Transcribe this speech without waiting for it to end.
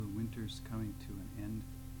winter's coming to an end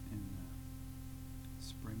and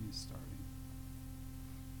spring is starting.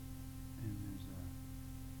 And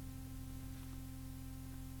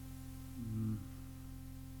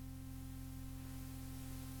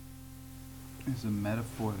there's a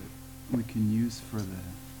metaphor that we can use for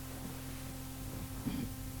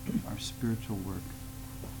our spiritual work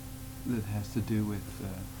that has to do with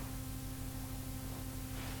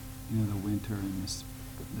the winter and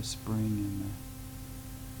the spring and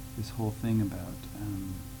this whole thing about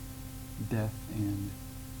death and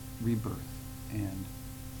rebirth and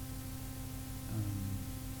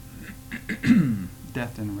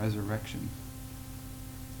death and resurrection.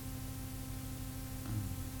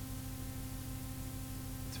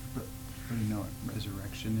 What do you know what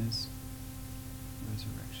resurrection is?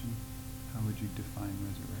 Resurrection? How would you define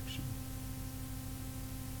resurrection?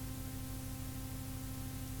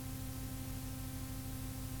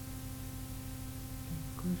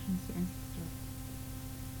 Questions answered.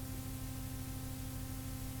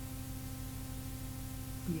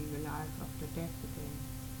 Being alive after death again.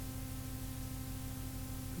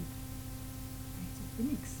 It's a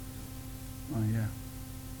phoenix. Oh yeah.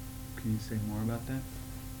 Can you say more about that?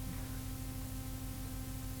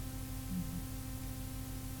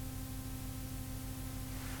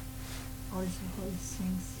 All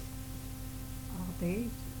things are dead,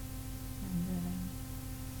 and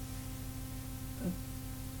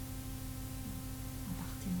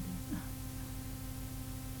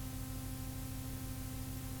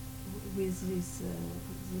with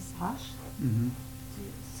this hush,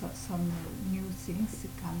 some new things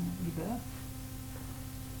can rebirth.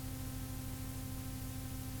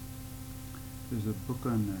 There's a book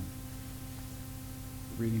on the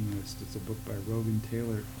reading list. It's a book by Rogan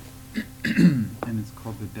Taylor, and it's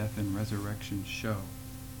called The Death and Resurrection Show.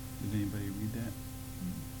 Did anybody read that?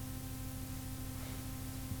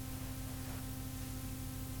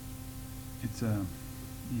 It's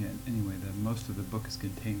anyway, most of the book is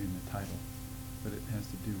contained in the title, but it has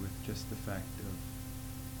to do with just the fact of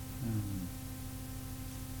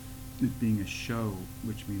it being a show,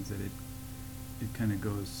 which means that it kind of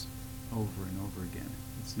goes over and over again.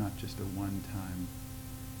 It's not just a one-time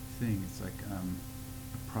thing. It's like a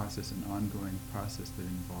process, an ongoing process that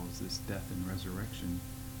involves this death and resurrection,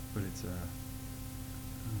 but it's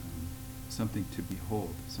something to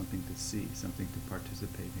behold, something to see, something to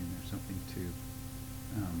participate in, or something to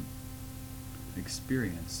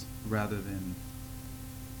experience, rather than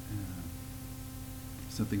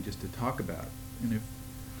something just to talk about. And if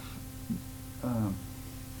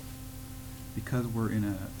because we're in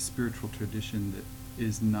a spiritual tradition that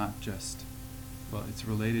is not just, well, it's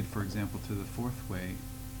related, for example, to the fourth way,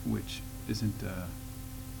 which isn't can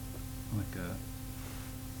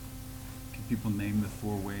people name the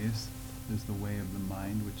four ways? There's the way of the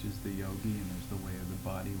mind, which is the yogi, and there's the way of the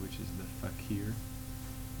body, which is the fakir,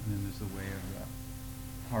 and then there's the way of the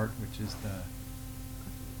heart, which is the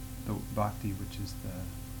bhakti, which is the,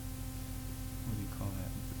 what do you call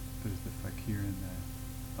that? There's the fakir and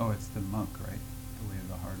it's the monk, right? The way of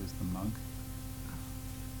the heart is the monk.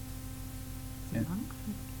 The monk?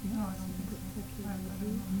 No, I don't think so. I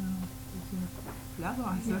don't know.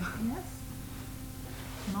 Yes.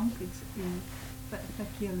 Monk is the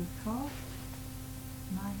fakir corps.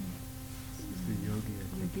 Mind. It's the yogi, I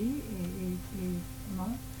think. Yogi et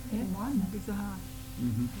monk. One is the heart.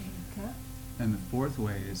 And the fourth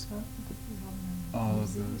way is all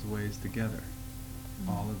of those ways together.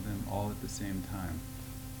 All of them, all at the same time.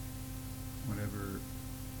 Whatever,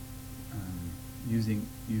 using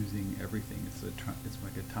everything. It's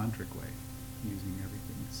like a tantric way, using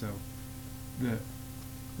everything. So,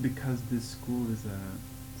 because this school is a.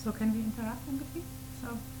 So can we interrupt in between?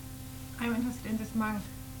 So, I'm interested in this monk,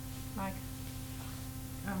 like,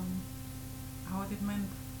 how is it meant?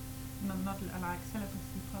 Not like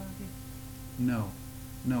celibacy, probably. No,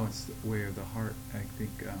 it's the way of the heart. I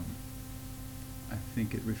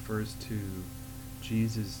think it refers to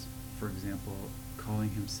Jesus, for example, calling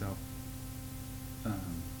himself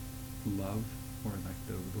love, or like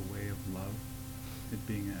the way of love, it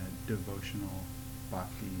being a devotional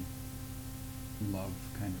bhakti love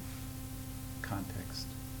kind of context,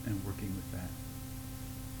 and working with that.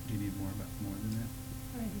 Do you need more than that?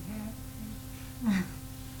 I have.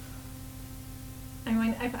 I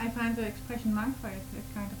mean, I find the expression monk for it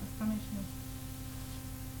kind of astonishing.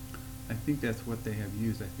 I think that's what they have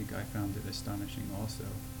used. I think I found it astonishing also.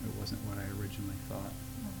 It wasn't what I originally thought.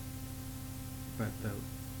 Oh. But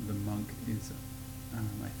the monk is,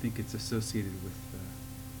 I think it's associated with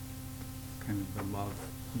kind of the love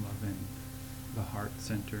and the heart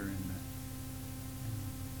center and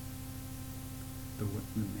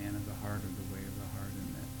the man of the heart, or the way of the heart,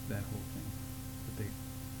 and that whole thing. But they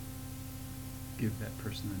give that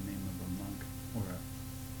person the name of a monk, or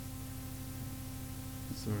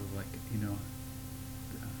it's sort of like,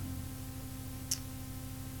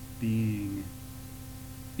 being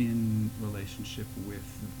in relationship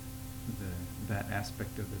with that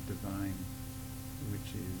aspect of the divine,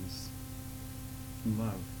 which is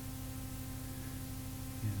love.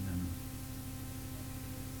 And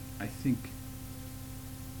I think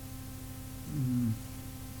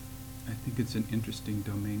it's an interesting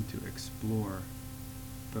domain to explore,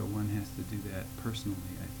 but one has to do that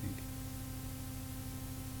personally.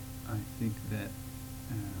 I think that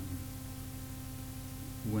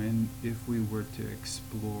if we were to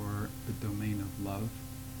explore the domain of love,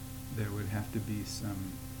 there would have to be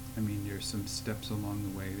there's some steps along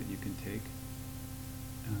the way that you can take.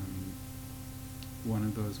 One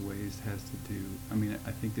of those ways has to do,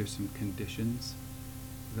 I think there's some conditions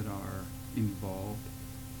that are involved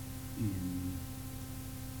in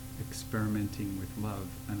experimenting with love,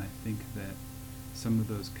 and I think that some of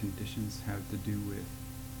those conditions have to do with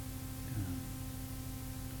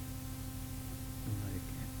like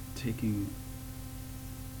taking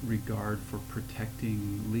regard for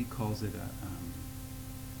protecting. Lee calls it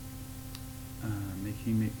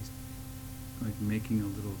making a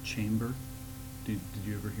little chamber. Did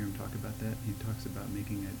you ever hear him talk about that? He talks about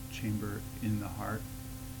making a chamber in the heart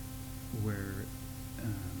where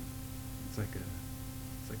it's like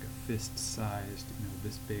a fist-sized,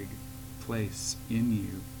 this big place in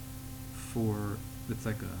you it's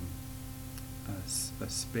like a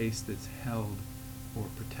space that's held or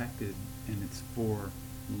protected, and it's for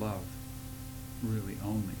love, really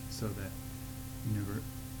only, so that you never.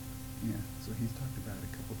 So he's talked about it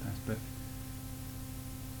a couple times, but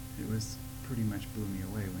it was pretty much blew me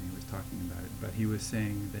away when he was talking about it. But he was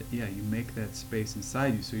saying that, you make that space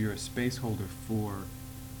inside you, so you're a space holder for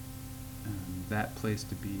that place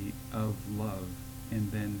to be of love,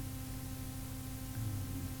 and then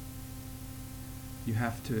you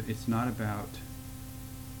have to, it's not about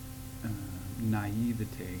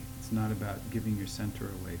naivete, it's not about giving your center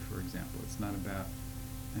away, for example. It's not about,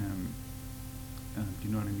 do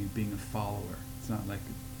you know what I mean, being a follower. It's not like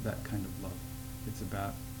that kind of love. It's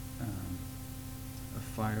about a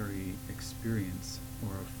fiery experience,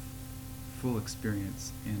 or a full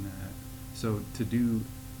experience so to do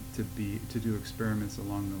experiments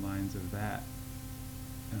along the lines of that,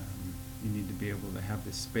 you need to be able to have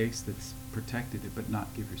this space that's protected, but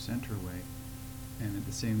not give your center away, and at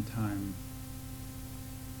the same time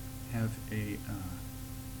have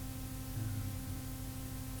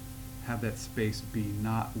have that space be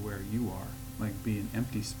not where you are, like be an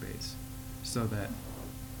empty space, so that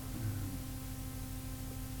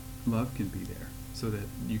love can be there, so that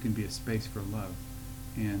you can be a space for love.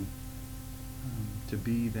 And to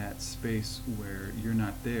be that space where you're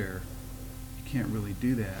not there, you can't really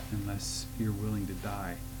do that unless you're willing to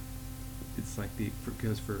die. It's like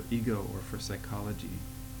because for ego or for psychology,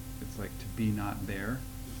 it's like to be not there.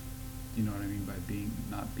 Do you know what I mean by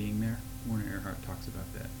not being there? Werner Erhard talks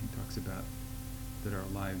about that. He talks about that our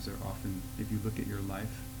lives are often, if you look at your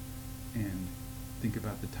life and think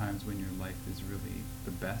about the times when your life is really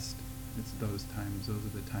the best, it's those are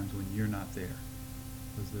the times when you're not there.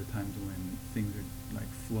 Those are the times when things are like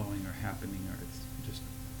flowing or happening, or it's just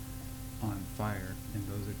on fire, and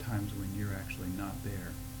those are times when you're actually not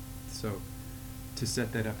there. So to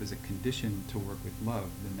set that up as a condition to work with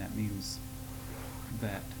love, then that means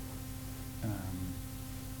that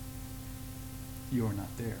you're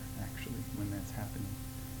not there actually when that's happening.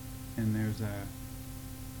 And there's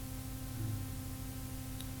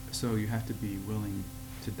so you have to be willing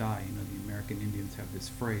to die. The American Indians have this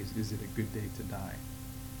phrase, "Is it a good day to die?"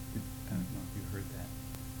 I don't know if you heard that.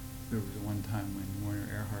 There was one time when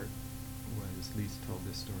Werner Erhard Least told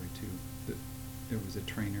this story too, that there was a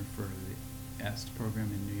trainer for the EST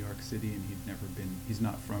program in New York City, and he's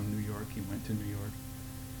not from New York, he went to New York,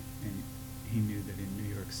 and he knew that in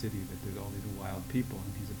New York City that there's all these wild people,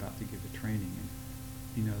 and he's about to give a training, and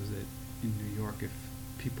he knows that in New York, if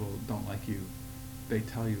people don't like you, they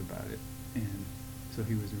tell you about it. And so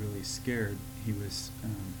he was really scared. He was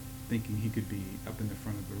thinking he could be up in the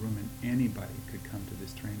front of the room and anybody could come to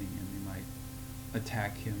this training and they might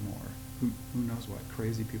attack him, or who knows what,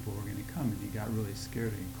 crazy people were going to come. And he got really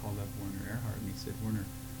scared, and he called up Werner Erhard and he said, "Werner,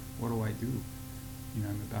 what do I do?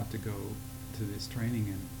 I'm about to go to this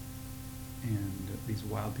training, and these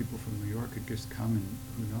wild people from New York could just come and,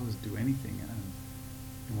 who knows, do anything. And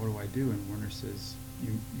what do I do?" And Werner says,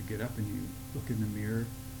 you get up and you look in the mirror,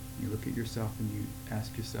 you look at yourself, and you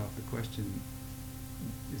ask yourself the question,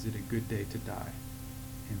 is it a good day to die?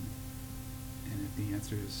 if the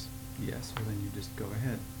answer is yes, well then you just go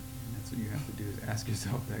ahead. And that's what you have to do, is ask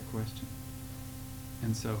yourself that question.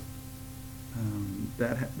 And so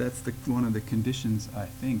that's one of the conditions, I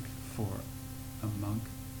think, for a monk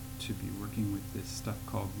to be working with this stuff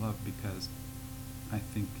called love, because I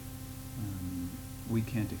think we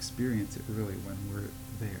can't experience it really when we're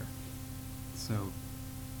there. So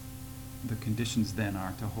the conditions then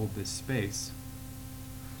are to hold this space,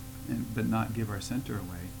 but not give our center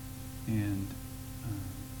away, and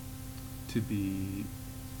to be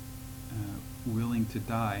willing to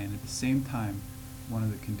die. And at the same time, one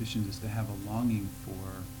of the conditions is to have a longing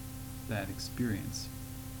for that experience,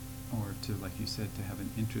 or to, like you said, to have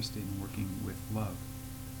an interest in working with love.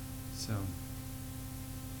 So,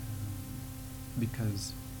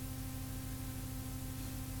 because,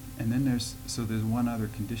 and then there's one other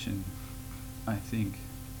condition, I think,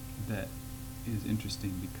 that is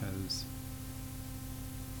interesting, because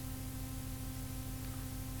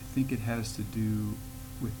I think it has to do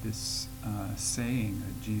with this saying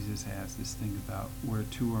that Jesus has, this thing about where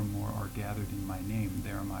two or more are gathered in my name,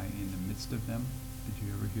 there am I in the midst of them. Did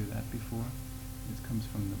you ever hear that before? It comes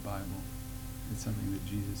from the Bible. It's something that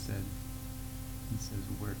Jesus said. He says,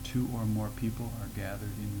 where two or more people are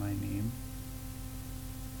gathered in my name.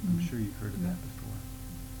 I'm sure you've heard of that before.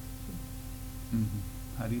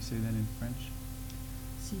 How do you say that in French?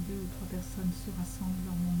 Si deux ou trois personnes se rassemblent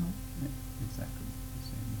en mon nom. Yeah, exactly.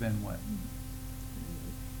 Then what?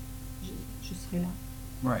 Je serai là.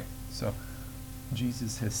 Right. So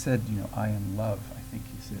Jesus has said, I am love. I think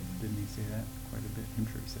he said, didn't he say that quite a bit? I'm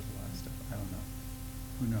sure he said a lot of stuff. I don't know.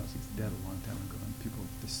 Who knows? He's dead a long time ago, and people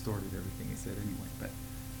distorted everything he said anyway. But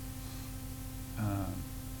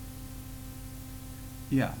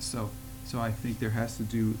yeah. So I think there has to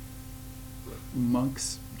do.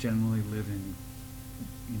 Monks generally live in,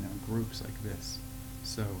 groups like this,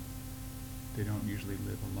 so they don't usually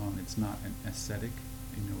live alone. It's not an ascetic.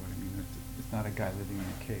 You know what I mean? It's not a guy living in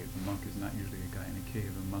a cave. A monk is not usually a guy in a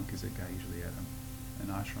cave. A monk is a guy usually at an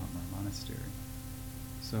ashram or a monastery.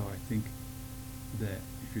 So I think that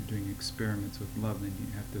if you're doing experiments with love, then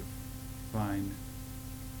you have to find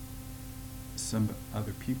some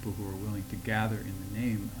other people who are willing to gather in the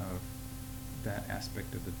name of that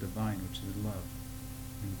aspect of the divine, which is love.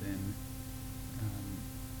 And then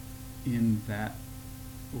in that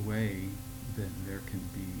way, then there can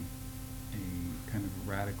be a kind of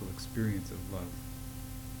radical experience of love.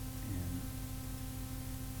 And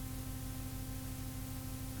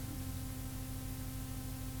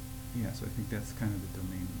yeah, so I think that's kind of the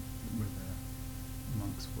domain where the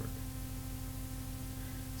monks work.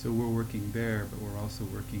 So we're working there, but we're also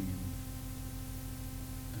working in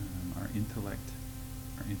our intellect,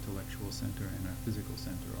 our intellectual center, and our physical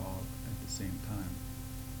center all at the same time.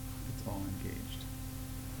 It's all engaged.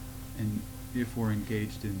 And if we're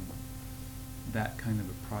engaged in that kind of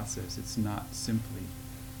a process, it's not simply,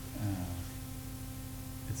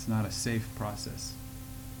 it's not a safe process.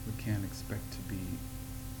 We can't expect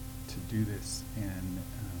to do this and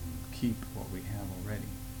keep what we have already.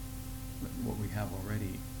 What we have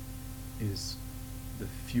already is the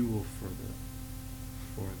fuel for the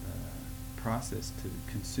process to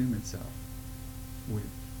consume itself with,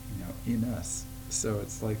 in us. So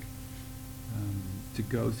it's like to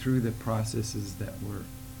go through the processes that we're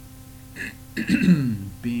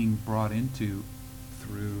being brought into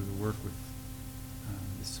through the work with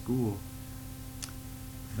the school,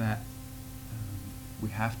 that we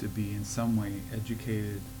have to be in some way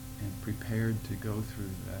educated and prepared to go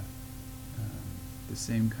through the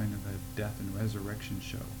same kind of a death and resurrection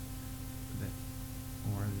show,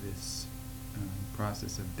 or this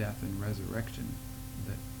process of death and resurrection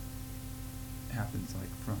that happens like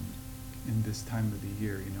from in this time of the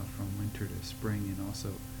year, from winter to spring, and also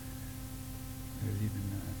there's even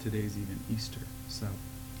today's even Easter. So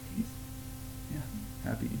yeah,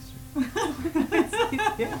 happy Easter.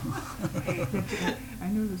 I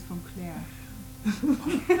know this from Claire.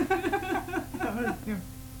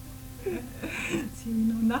 So you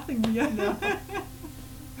know nothing yet. No.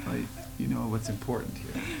 Well, you know what's important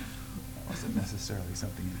here. It wasn't necessarily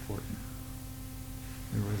something important.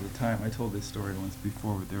 There was a time, I told this story once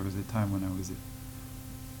before, but there was a time when I was at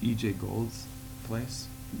E.J. Gould's place.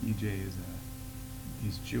 E.J.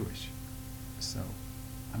 he's Jewish, so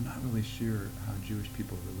I'm not really sure how Jewish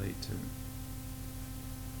people relate to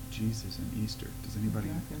Jesus and Easter. Does anybody?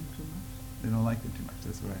 Like them too much. They don't like them too much.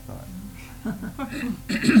 That's what I thought.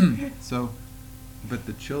 So, but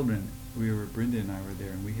the children, Brenda and I were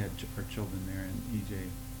there, and we had our children there, and E.J.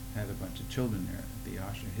 had a bunch of children there at the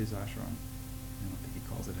ashram, his ashram. I don't think he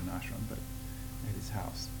calls it an ashram, but at his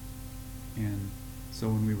house. And So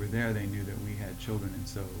when we were there, they knew that we had children, and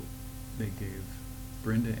so they gave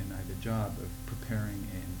Brenda and I the job of preparing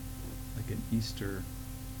like an Easter,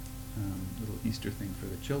 little Easter thing for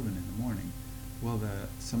the children in the morning. Well,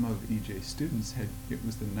 some of EJ's students it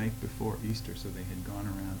was the night before Easter, so they had gone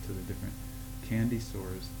around to the different candy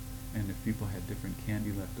stores, and if people had different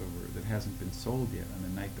candy left over that hasn't been sold yet on the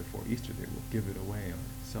night before Easter, they will give it away or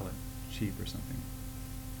sell it cheap or something.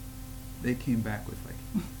 They came back with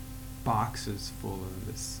like boxes full of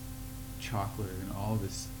this chocolate and all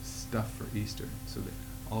this stuff for Easter, so that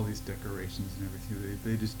all these decorations and everything,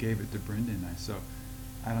 they just gave it to Brenda and I. So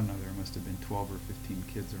I don't know, there must have been 12 or 15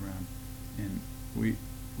 kids around, and we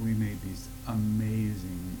made these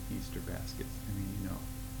amazing Easter baskets. I mean,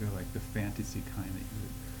 they're like the fantasy kind that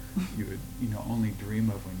you would only dream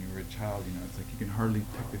of when you were a child. It's like you can hardly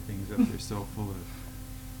pick the things up. They're so full of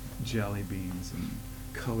jelly beans and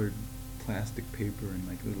colored plastic paper and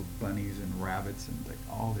like little bunnies and rabbits and like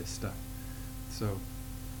all this stuff. So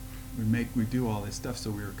we do all this stuff,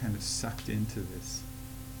 so we were kind of sucked into this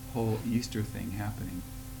whole Easter thing happening.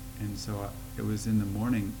 And so it was in the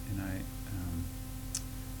morning, and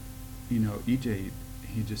EJ,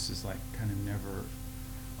 he just is like kind of never,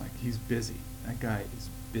 like he's busy. That guy is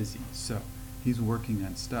busy. So he's working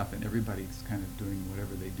on stuff, and everybody's kind of doing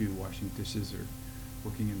whatever they do, washing dishes or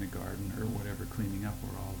working in the garden or whatever, cleaning up.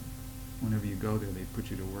 Whenever you go there, they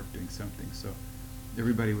put you to work doing something. So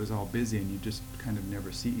everybody was all busy, and you just kind of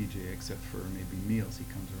never see EJ except for maybe meals. He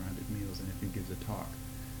comes around at meals and if he gives a talk.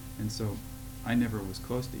 And so I never was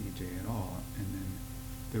close to EJ at all. And then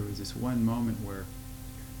there was this one moment where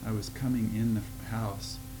I was coming in the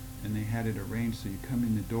house, and they had it arranged so you come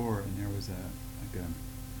in the door, and there was a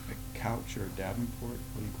couch or a davenport.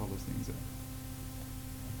 What do you call those things? A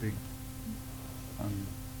big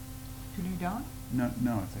To kneel down? No,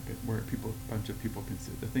 it's like where a bunch of people can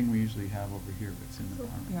sit. The thing we usually have over here that's in the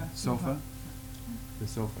apartment. Yeah, Sofa? The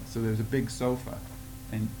sofa. So there's a big sofa,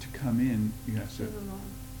 and to come in, you have to...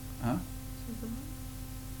 Huh?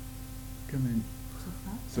 Come in...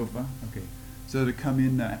 Sofa? Okay. So to come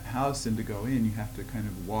in the house and to go in, you have to kind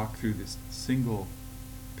of walk through this single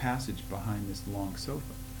passage behind this long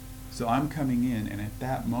sofa. So I'm coming in, and at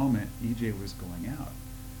that moment, EJ was going out.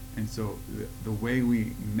 And so the way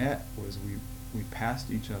we met was we passed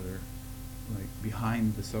each other like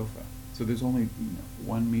behind the sofa. So there's only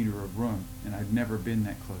 1 meter of room, and I'd never been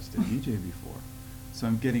that close to EJ before. So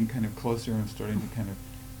I'm getting kind of closer, and I'm starting to kind of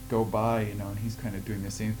go by, and he's kind of doing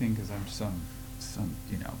the same thing because I'm some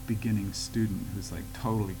beginning student who's like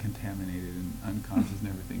totally contaminated and unconscious and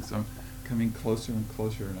everything. So I'm coming closer and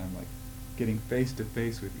closer, and I'm like getting face to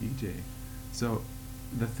face with EJ. So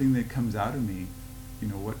the thing that comes out of me,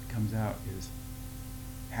 what comes out is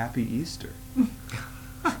Happy Easter.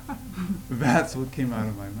 That's what came out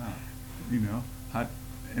of my mouth,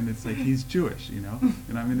 and it's like he's Jewish, and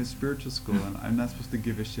I'm in a spiritual school, and I'm not supposed to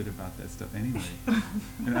give a shit about that stuff anyway.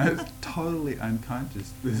 And I was totally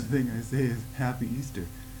unconscious. This thing I say is Happy Easter,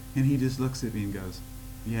 and he just looks at me and goes,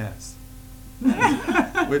 yes,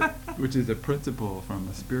 which is a principle from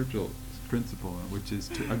a spiritual principle, which is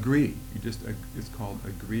to agree. It's called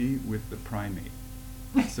agree with the primate.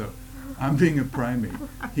 So I'm being a primate.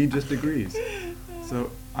 He just agrees.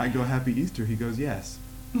 So I go, Happy Easter. He goes, yes.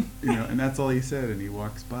 And that's all he said, and he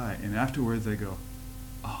walks by. And afterwards I go,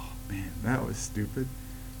 oh man, that was stupid.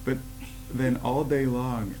 But then all day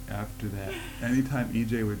long after that, anytime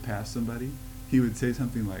EJ would pass somebody, he would say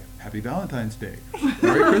something like, Happy Valentine's Day,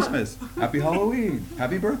 Merry Christmas, Happy Halloween,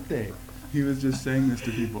 Happy Birthday. He was just saying this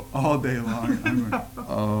to people all day long. I'm going,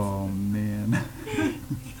 oh man.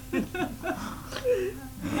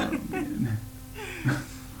 Oh man.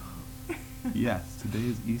 Yes, today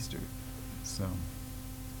is Easter.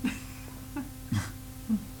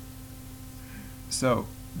 So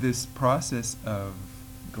this process of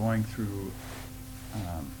going through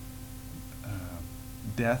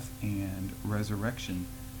death and resurrection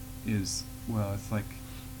is, it's like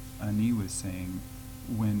Ani was saying,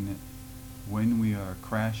 when we are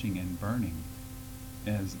crashing and burning,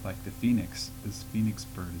 as like the phoenix, this phoenix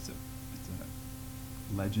bird it's a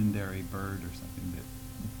legendary bird or something that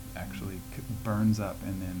actually burns up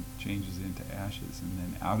and then changes into ashes, and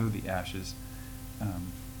then out of the ashes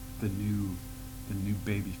the new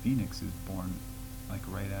baby phoenix is born, like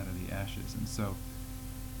right out of the ashes. And so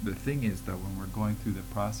the thing is, though, when we're going through the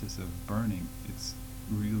process of burning, it's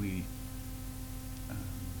really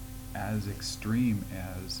as extreme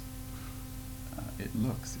as it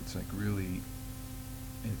looks. It's like really,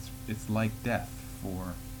 it's like death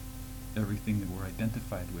for everything that we're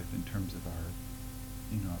identified with in terms of our,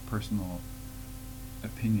 our personal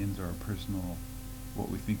opinions or our personal what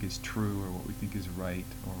we think is true, or what we think is right,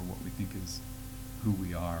 or what we think is who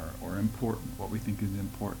we are, or important, what we think is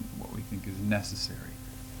important, what we think is necessary.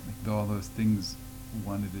 Like all those things,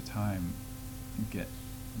 one at a time, get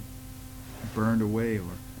burned away.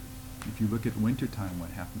 Or if you look at wintertime,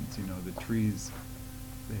 what happens? You know, the trees,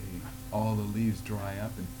 all the leaves dry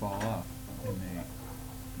up and fall off, and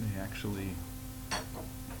they actually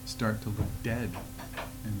start to look dead,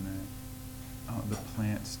 and the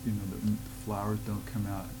plants, you know, the flowers don't come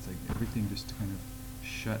out. It's like everything just kind of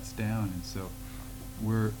shuts down, and so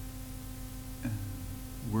we're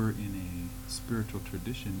in a spiritual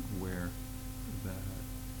tradition where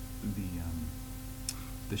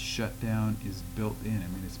the shutdown is built in. I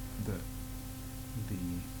mean, it's the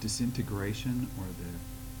disintegration, or the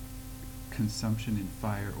consumption in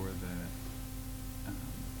fire, or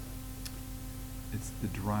it's the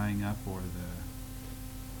drying up, or the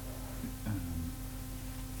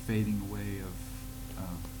fading away of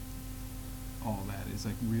all that is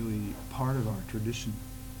like really part of our tradition.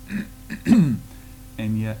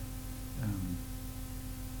 And yet,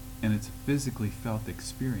 and it's a physically felt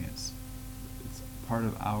experience. It's part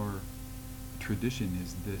of our tradition,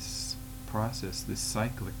 is this process, this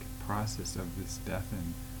cyclic process of this death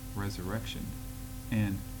and resurrection.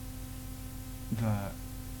 And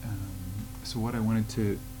so what I wanted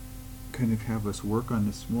to kind of have us work on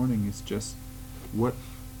this morning is just what,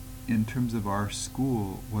 in terms of our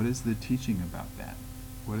school, what is the teaching about that?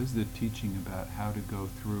 What is the teaching about how to go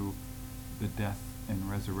through the death and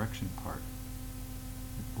resurrection part?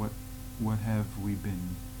 What have we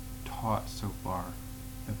been taught so far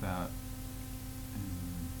about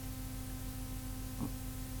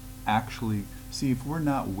actually, see, if we're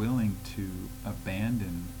not willing to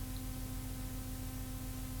abandon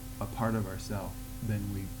a part of ourselves,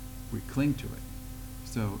 then we cling to it.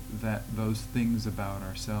 So that those things about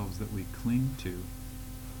ourselves that we cling to,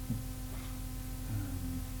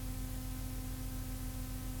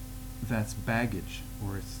 that's baggage,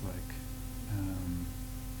 or it's like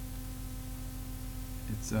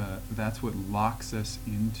that's what locks us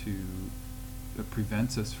into, that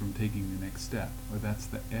prevents us from taking the next step, or that's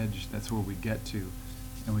the edge. That's where we get to,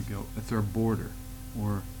 and we go. That's our border,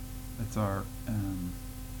 or that's our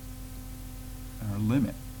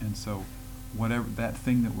limit. And so, whatever that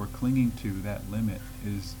thing that we're clinging to, that limit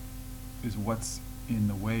is what's in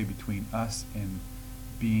the way between us and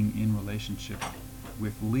being in relationship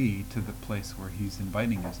with Lee to the place where he's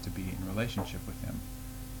inviting us to be in relationship with him.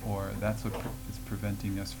 Or that's what is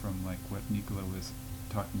preventing us from, like what Nicola was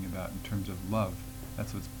talking about in terms of love.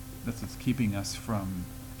 That's what's keeping us from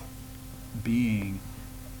being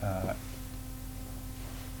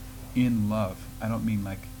in love. I don't mean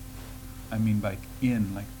like, I mean like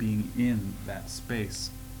being in that space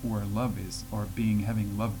where love is, or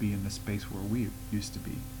having love be in the space where we used to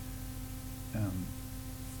be.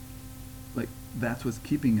 Like that's what's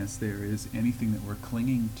keeping us there, is anything that we're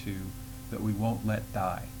clinging to that we won't let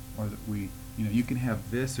die, or that you can have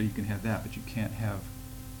this or you can have that, but you can't have,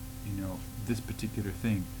 this particular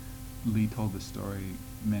thing. Lee told the story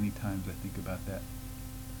many times, I think, about that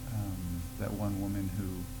one woman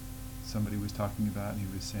who somebody was talking about, and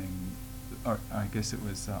he was saying, or I guess it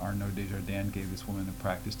was Arnaud Desjardins gave this woman a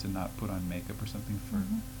practice to not put on makeup or something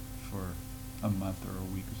for a month or a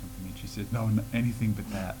week or something, and she said, no, anything but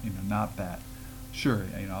that, not that. Sure,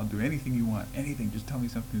 I'll do anything you want, anything, just tell me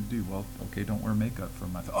something to do. Well, okay, don't wear makeup for a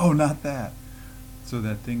month. Oh, not that. So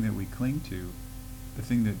that thing that we cling to, the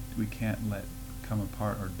thing that we can't let come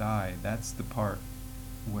apart or die, that's the part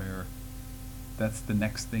where that's the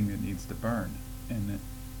next thing that needs to burn. And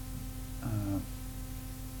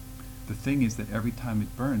the thing is that every time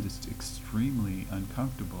it burns, it's extremely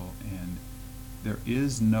uncomfortable, and there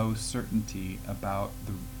is no certainty about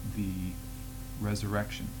the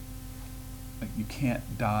resurrection. Like, you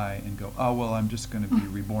can't die and go, oh well, I'm just going to be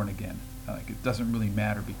reborn again. Like, it doesn't really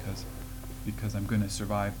matter because I'm going to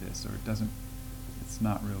survive this, or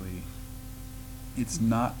it's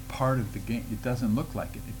not part of the game. It doesn't look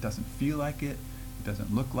like it. It doesn't feel like it. It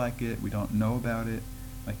doesn't look like it. We don't know about it.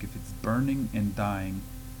 Like, if it's burning and dying,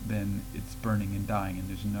 then it's burning and dying, and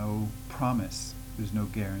there's no promise, there's no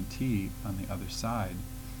guarantee on the other side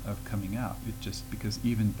of coming out. It just, because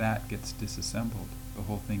even that gets disassembled, the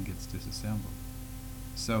whole thing gets disassembled.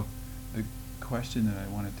 So the question that I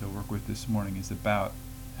wanted to work with this morning is about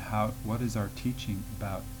what is our teaching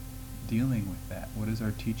about dealing with that? What is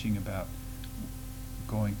our teaching about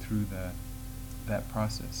going through that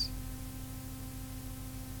process?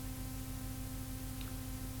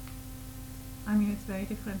 I mean, it's very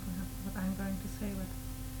different from what I'm going to say, but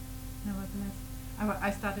nevertheless,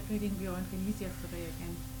 I started reading Bjorn Release yesterday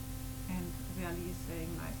again, and really is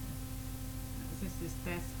saying like this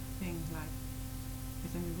death thing like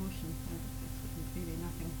is an illusion and it's really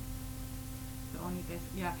nothing. The only death,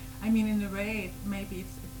 yeah. I mean, in a way, maybe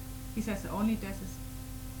it's. He says the only death is,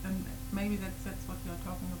 and maybe that's what you're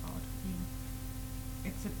talking about.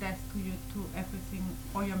 It's a death to you, to everything,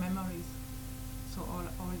 all your memories, so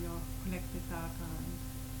all your collected data and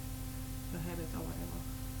your habits or whatever.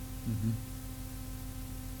 Mm-hmm.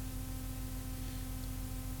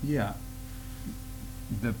 Yeah.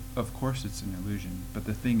 Of course it's an illusion, but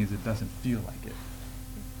the thing is it doesn't feel like it.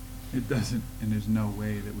 It doesn't, and there's no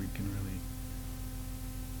way that we can really,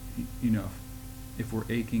 if we're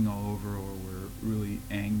aching all over, or we're really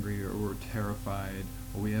angry, or we're terrified,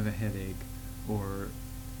 or we have a headache, or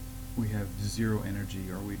we have zero energy,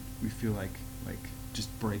 or we feel like just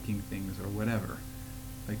breaking things or whatever,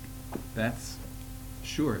 like that's,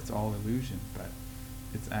 sure, it's all illusion, but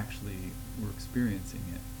it's actually, we're experiencing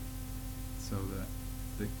it. So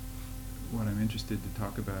what I'm interested to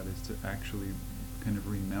talk about is to actually kind of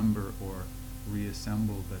remember or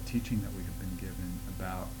reassemble the teaching that we have been given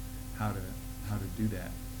about how to do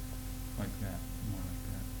that, like that, more like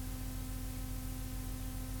that.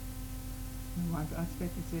 One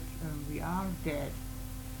aspect is that we are dead.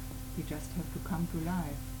 We just have to come to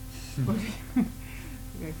life. But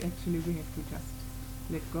actually, we have to just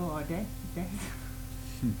let go of death.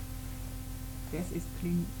 Death is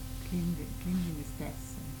clinging is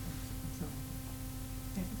death, and so.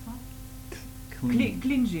 Death is what?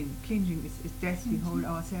 Clinging is death. We hold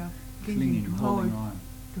ourselves Clinging, holding on.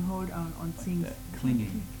 To hold on Like things. that.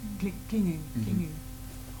 Clinging. Clinging.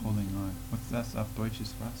 Holding on. What's das auf Deutsch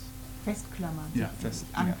ist was? Festklammern. Yeah, fest.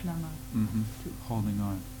 Yeah. Anklammern. Mm-hmm. To Holding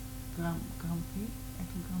on.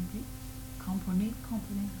 Company.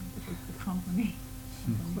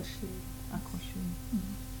 Mhm. Accroché.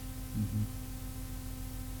 Mm-hmm.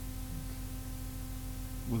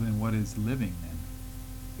 Well, then, what is living then?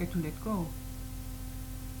 To let go.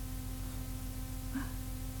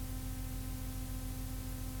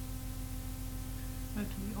 Well,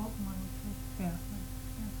 to be open, I would say. Yeah.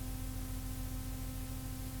 Yeah.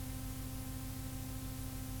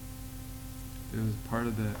 There was part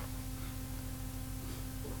of the.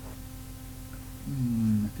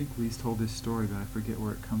 I think Lise told this story, but I forget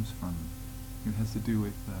where it comes from. It has to do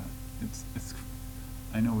with it's.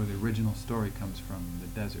 I know where the original story comes from. The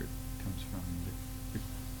desert comes from the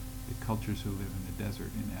cultures who live in the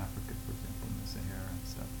desert in Africa, for example, in the Sahara and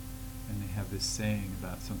stuff. And they have this saying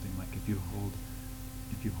about something like if you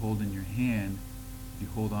hold in your hand, if you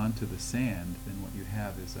hold on to the sand, then what you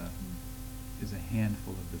have is a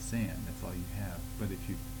handful of the sand. That's all you have. But if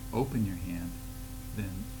you open your hand,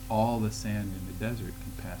 then all the sand in the desert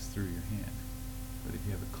can pass through your hand. But if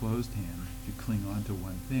you have a closed hand, if you cling on to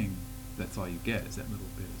one thing, that's all you get is that little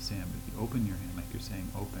bit of sand. But if you open your hand, like you're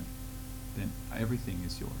saying open, then everything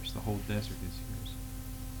is yours. The whole desert is yours.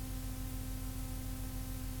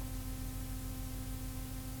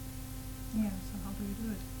 Yeah, so how do you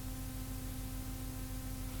do it?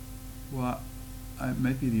 Well, it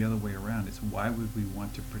might be the other way around. It's why would we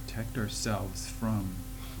want to protect ourselves from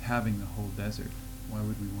having the whole desert? Why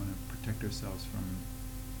would we want to protect ourselves from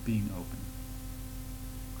being open?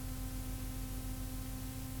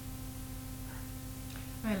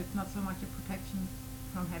 Well, it's not so much a protection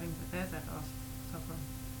from having the desert or so from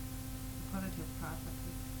the positive part, but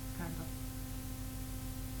it's kind of,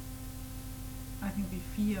 I think we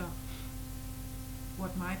fear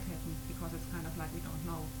what might happen because it's kind of like we don't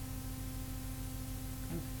know.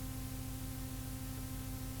 And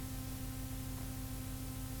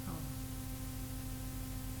so,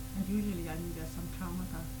 and usually, I mean, there's some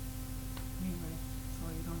traumata anyway, so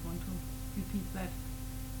you don't want to repeat that.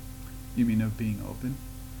 You mean of being open?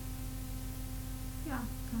 Yeah,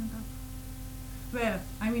 kind of. Well,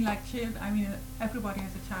 I mean, like everybody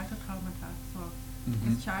has a childhood traumata, so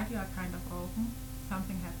as child you are kind of open,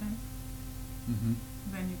 something happens,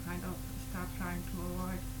 then you kind of start trying to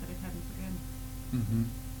avoid that it happens again.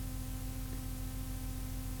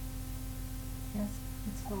 Yes,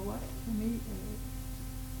 it's for what? For me,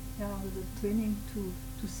 the training to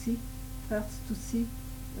see, first to see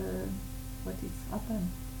what is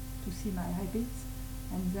happened, to see my habits,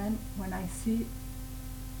 and then when I see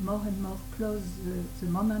more and more close the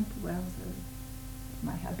moment where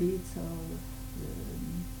my habits or the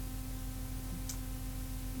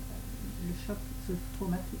shock, the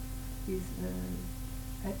traumatic is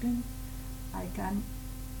happen, I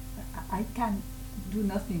can do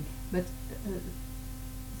nothing, but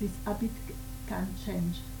this habit can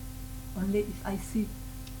change only if I see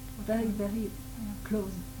very, very close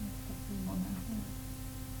at the moment.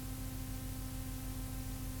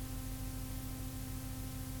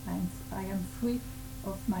 and I am free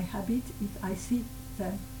of my habit if I see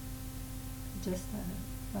them just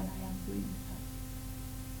when I am doing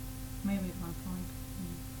that. Maybe at one point.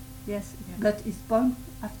 Yes, Yeah. but it's point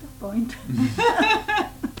after point.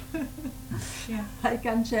 Yeah. I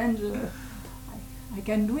can change. I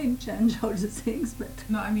can change all the things, but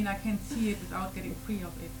No, I mean I can see it without getting free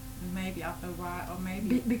of it, and maybe after a while, or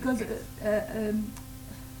maybe because it gets-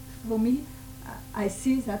 for me, I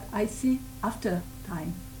see that I see after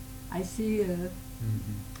time. I see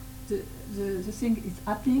Mhm. the thing is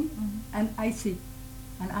happening, Mhm. and I see,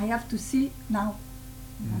 and I have to see now.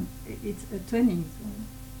 Mm. And it's a training. So.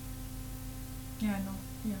 Yeah, I know.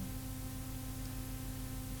 Yeah.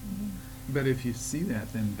 But if you see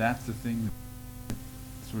that, then that's the thing that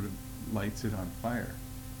sort of lights it on fire.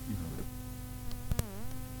 You know.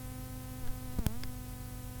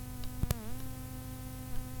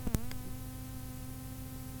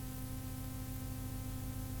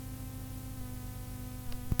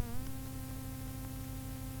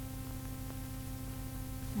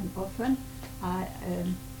 And often,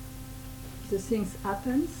 the things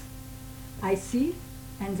happens, I see,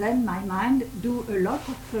 and then my mind do a lot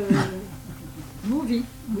of movie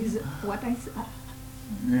with what I see.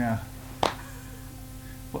 Yeah.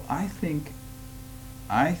 Well, I think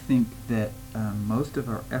that most of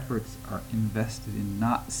our efforts are invested in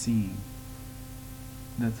not seeing.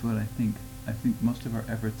 That's what I think. I think most of our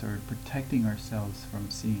efforts are protecting ourselves from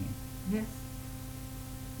seeing, Yes.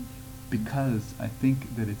 because I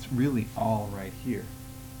think that it's really all right here.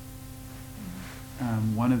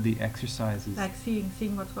 One of the exercises. Like seeing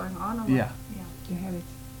what's going on. Or Yeah. What? Yeah. You have it.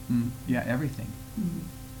 Yeah, everything. Mm.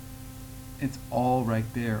 It's all right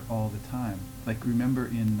there all the time. Like, remember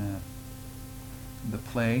in the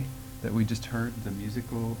play that we just heard, the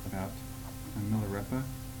musical about Milarepa,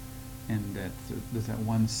 and there's that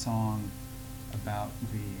one song about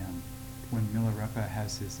when Milarepa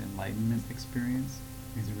has his enlightenment experience,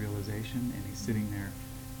 his realization, and he's sitting there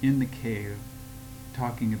in the cave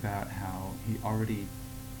talking about how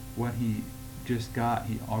what he just got,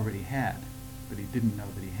 he already had, but he didn't know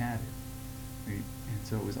that he had it. And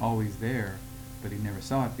so it was always there, but he never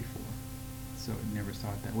saw it before. So he never saw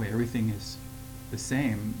it that way. Everything is the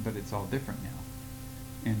same, but it's all different now.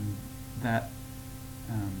 And that,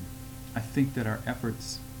 I think that our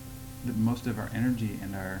efforts, that most of our energy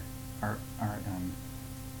and our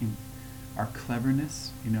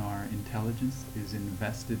cleverness, our intelligence is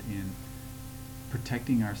invested in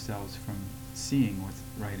protecting ourselves from seeing what's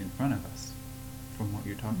right in front of us, from what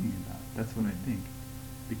you're talking about. That's what I think.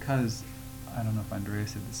 Because, I don't know if Andrea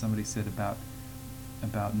said this, somebody said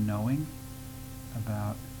about knowing,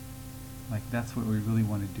 that's what we really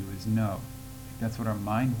want to do, is know. That's what our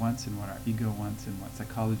mind wants and what our ego wants and what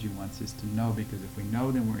psychology wants, is to know, because if we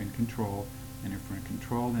know, then we're in control, and if we're in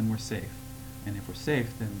control, then we're safe. And if we're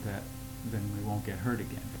safe, then we won't get hurt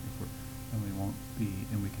again.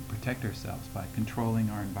 And we can protect ourselves by controlling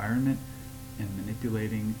our environment and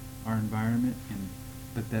manipulating our environment.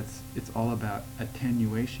 But it's all about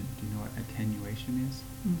attenuation. Do you know what attenuation is?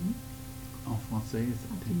 Mhm. En français, it's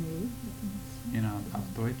Atténuer. auf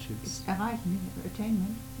Deutsch it's Erreichen,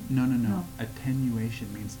 attainment. no. No.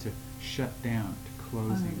 Attenuation means to shut down, to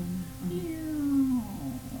closing.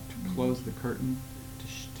 To close the curtain.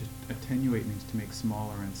 To attenuate means to make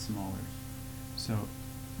smaller and smaller. So.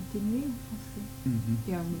 Atténuer en français. Mm-hmm.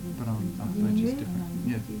 Yeah, But on Deutsch diminuer, is different. and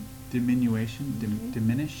Yeah. Diminution,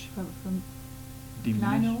 diminish. From Diminish.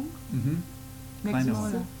 Kleinung. Mm-hmm. make Kleinung.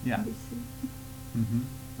 smaller. Yeah. Mm-hmm.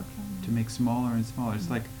 Okay. To make smaller and smaller. It's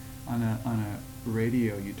like on a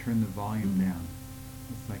radio, you turn the volume Mhm. down.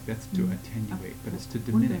 It's like that's to Mhm. attenuate, but it's to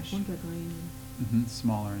diminish. Runterdrehen. Mm-hmm.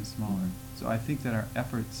 Smaller and smaller. Mhm. So I think that our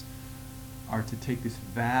efforts are to take this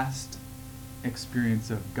vast experience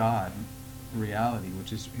of God, reality,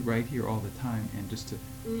 which is right here all the time, and just to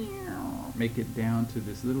make it down to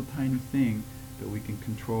this little tiny thing that we can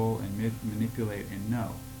control and manipulate and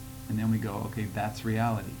know. And then we go, okay, that's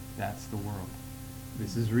reality. That's the world.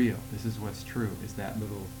 This is real. This is what's true, is that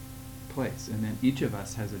little place. And then each of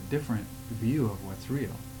us has a different view of what's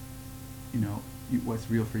real. What's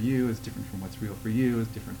real for you is different from what's real for you, is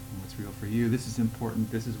different from what's real for you. This is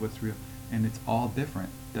important. This is what's real. And it's all different.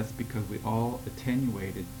 That's because we all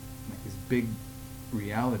attenuated like this big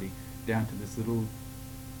reality down to this little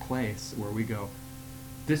place where we go,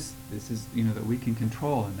 this is, that we can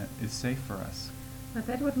control and that is safe for us. But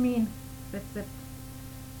that would mean that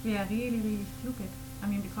we are really, really stupid. I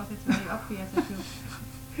mean, because it's very obvious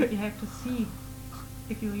that you have to see,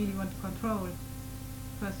 if you really want to control,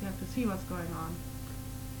 first you have to see what's going on.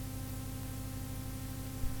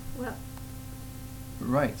 Well,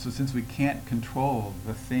 Right, so since we can't control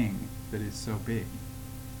the thing that is so big,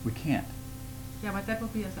 we can't. Yeah, but that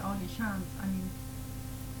would be the only chance. I mean,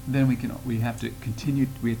 Then we have to continue,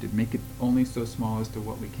 we have to make it only so small as to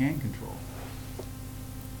what we can control.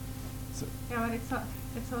 So, yeah, but it's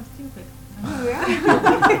so stupid.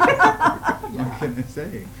 what can I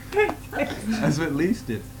say? That's at least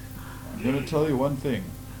it's, I'm going to tell you one thing.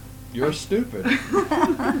 You're stupid.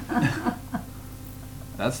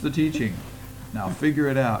 That's the teaching. Now figure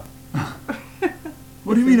it out.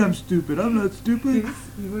 What do you mean I'm stupid? I'm not stupid.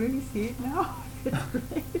 You really see it now? It's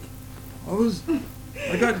great.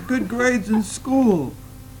 I got good grades in school.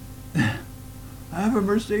 I have a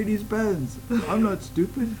Mercedes-Benz. I'm not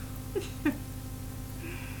stupid.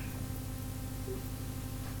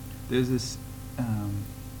 There's this,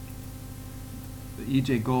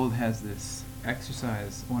 E.J. Gold has this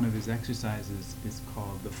exercise, one of his exercises is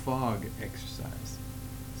called the fog exercise.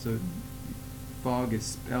 So fog is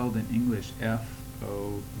spelled in English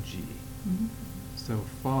F-O-G. Mhm. So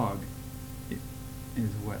fog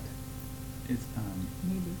is what? It's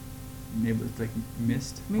maybe it's like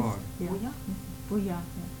mist, fog. Yeah. Booyah? Booyah. Yeah.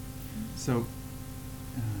 So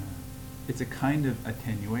it's a kind of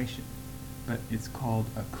attenuation, but it's called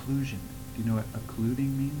occlusion. Do you know what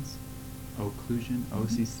occluding means? Occlusion,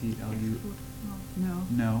 O-C-C-L-U. No.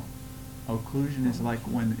 No. Occlusion is like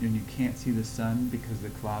when you can't see the sun because the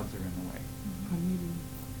clouds are in the way. Vernebelung.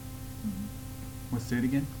 What's say it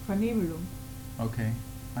again? Vernebelung. Okay,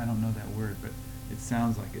 I don't know that word, but it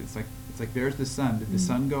sounds like it. It's like there's the sun. Did the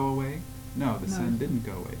sun go away? No, the No. sun didn't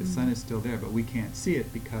go away. The sun is still there, but we can't see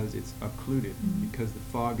it because it's occluded, because the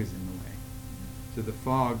fog is in the way. So the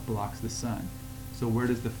fog blocks the sun. So where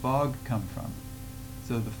does the fog come from?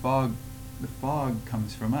 So the fog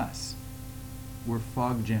comes from us. We're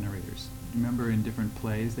fog generators. Remember in different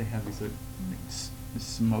plays they have these like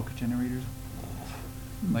smoke generators?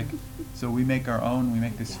 Like, so we make our own, we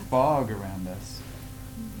make this fog around us.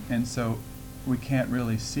 And so we can't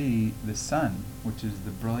really see the sun, which is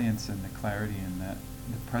the brilliance and the clarity and the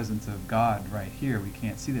presence of God right here. We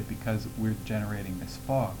can't see that because we're generating this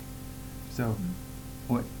fog. So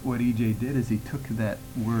what E.J. did is he took that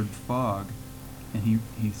word fog and he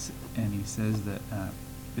says that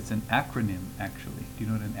it's an acronym actually. Do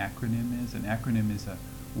you know what an acronym is? An acronym is a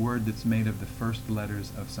word that's made of the first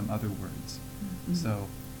letters of some other words. So,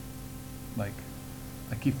 like,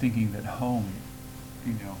 I keep thinking that home,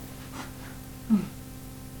 you know.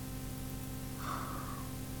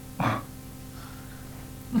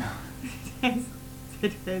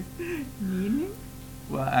 It has meaning?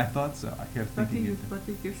 Well, I thought so. I kept thinking it. What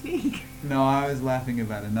did you think? No, I was laughing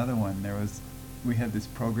about another one. We had this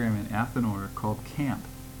program in Athenor called Camp.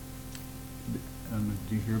 Did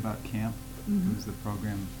you hear about Camp? It was the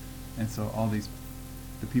program, and so all the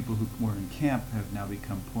people who were in camp have now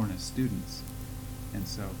become Purna students, and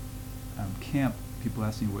so camp. People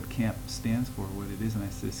ask me what camp stands for, what it is, and I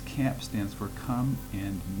says camp stands for come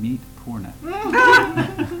and meet Purna.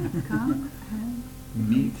 Come and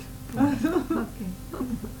Meet Purna. okay.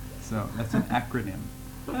 So that's an acronym.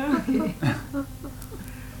 Okay.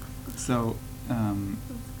 So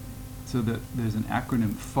there's an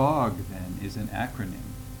acronym. FOG then is an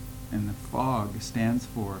acronym, and the FOG stands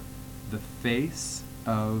for the face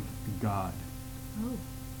of God.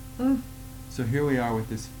 Oh. So here we are with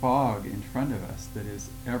this fog in front of us that is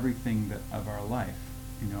everything of our life.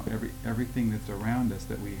 You know, everything that's around us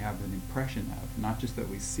that we have an impression of, not just that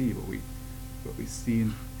we see, but we see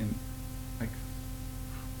in like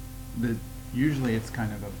usually it's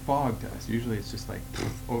kind of a fog to us. Usually it's just like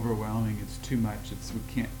overwhelming. It's too much. It's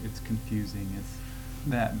confusing. It's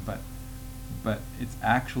that. But it's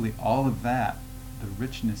actually all of that. The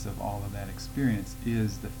richness of all of that experience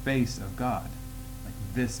is the face of God. Like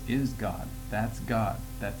this is God. That's God.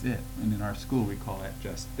 That's it. And in our school we call that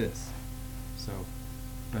just this. So,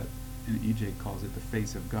 but and EJ calls it the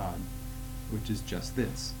face of God, which is just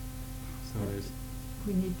this. So there's.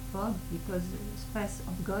 We need fog because the face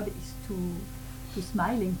of God is too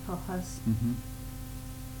smiling for us. Mm-hmm.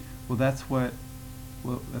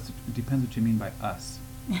 Well, it depends what you mean by us.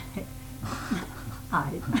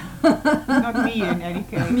 I. Not me in any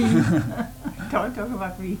case. Me. Don't talk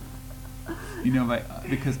about me. You know,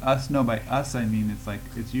 because by us I mean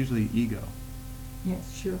it's usually ego.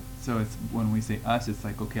 Yes, sure. So it's when we say us, it's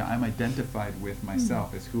like, okay, I'm identified with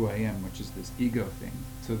myself as who I am, which is this ego thing.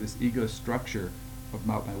 So this ego structure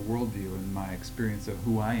about my worldview and my experience of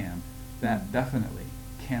who I am, that definitely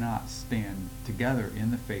cannot stand together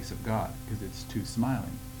in the face of God because it's too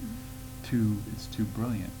smiling, it's too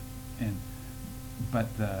brilliant,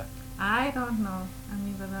 but the I don't know. I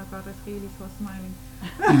mean, whether God is really so smiling.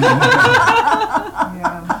 Yeah.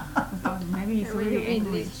 I thought maybe he's And when you really read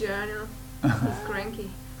angry. this journal, he's cranky.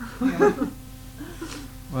 Yeah.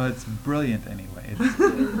 Well, it's brilliant anyway.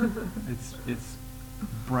 It's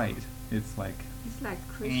bright. It's like It's like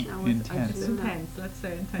Krishna with intense. It's Arjuna. intense, let's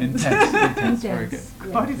say intense. intense, very good. Intense,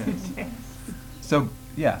 God yeah. is intense. So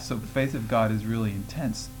yeah, so faith of God is really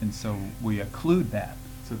intense, and so we occlude that.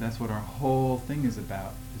 So that's what our whole thing is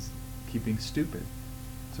about: is keeping stupid.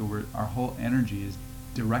 So our whole energy is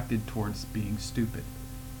directed towards being stupid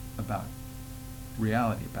about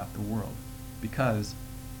reality, about the world, because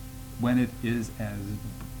when it is as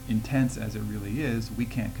intense as it really is, we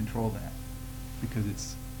can't control that because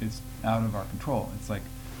it's out of our control. It's like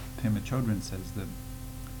Pema Chodron says,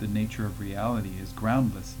 the nature of reality is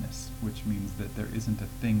groundlessness, which means that there isn't a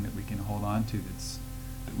thing that we can hold on to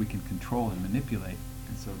that we can control and manipulate,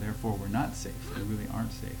 and so therefore we're not safe. We really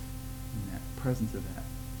aren't safe in that presence of that.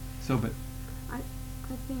 So, but I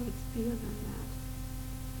think it's bigger than that,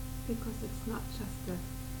 because it's not just a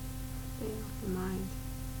thing of the mind,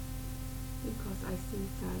 because I think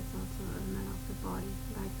that it's also a matter of the body,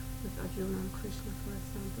 like with Arjuna and Krishna, for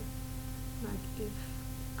example. Like if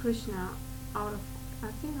Krishna, out of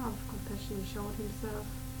compassion, he showed himself,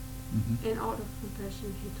 and out of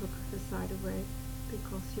compassion he took his sight away,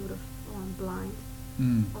 because he would have gone blind,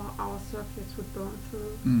 or our circuits would burn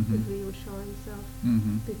through if he would show himself,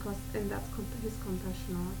 because, and that's his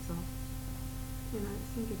compassion also. And I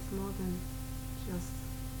think it's more than just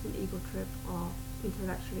an ego trip or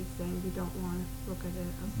intellectually saying we don't want to look at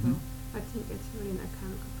it as well. I think it's really a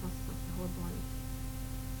chemical process of the whole body.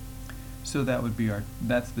 So that would be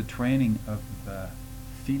that's the training of the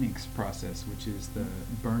phoenix process, which is the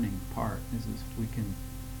burning part, is if we can,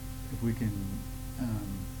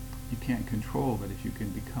 you can't control, but if you can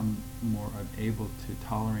become more able to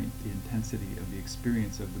tolerate the intensity of the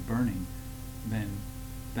experience of the burning, then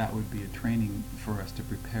that would be a training for us to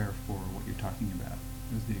prepare for what you're talking about,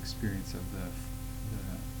 is the experience of the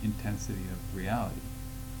intensity of reality,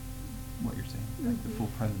 what you're saying, like the full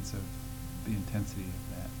presence of the intensity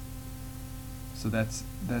of that. So that's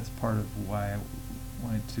part of why I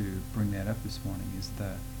wanted to bring that up this morning, is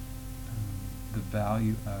the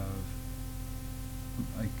value of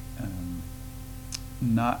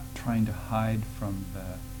not trying to hide from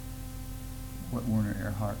what Werner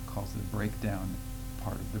Erhard calls the breakdown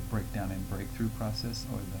part of the breakdown and breakthrough process,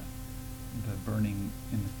 or the burning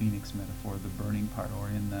in the phoenix metaphor, the burning part, or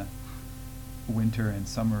in the winter and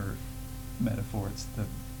summer metaphor, it's the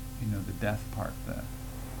death part,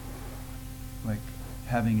 like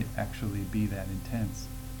having it actually be that intense,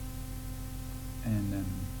 and then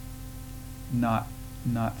not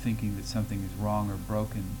thinking that something is wrong or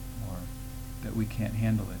broken, or that we can't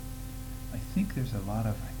handle it. I think there's a lot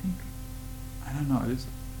of, I don't know,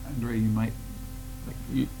 Andre, you might,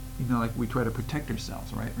 like we try to protect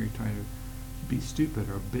ourselves, right? We try to be stupid,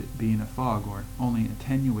 or be in a fog, or only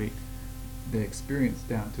attenuate the experience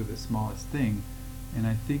down to the smallest thing. And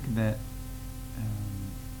I think that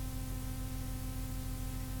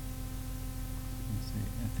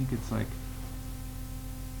I think it's like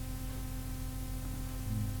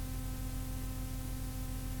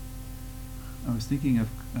I was thinking of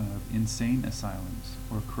insane asylums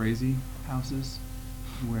or crazy houses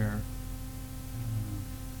where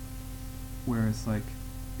it's like,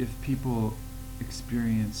 if people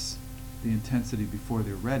experience the intensity before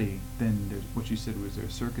they're ready, then what you said was their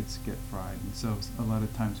circuits get fried. And so a lot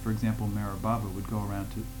of times, for example, Mara Baba would go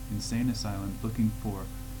around to insane asylums looking for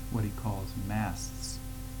what he calls masts,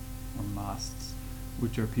 or masts,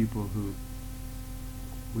 which are people who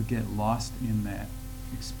would get lost in that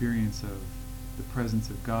experience of the presence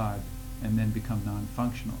of God and then become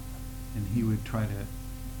non-functional. And he would try to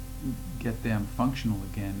get them functional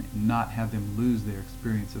again, and not have them lose their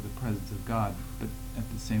experience of the presence of God, but at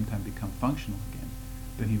the same time become functional again.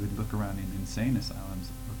 Then he would look around in insane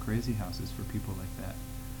asylums or crazy houses for people like that.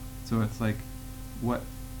 So it's like, what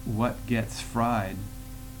gets fried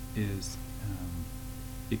is,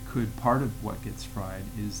 part of what gets fried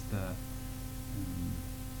is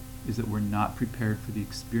is that we're not prepared for the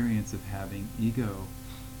experience of having ego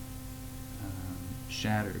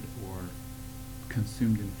shattered or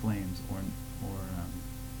consumed in flames, or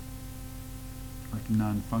like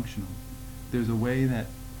non-functional. There's a way that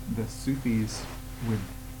the Sufis would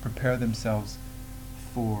prepare themselves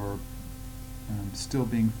for still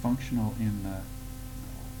being functional in the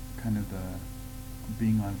kind of the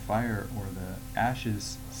being on fire or the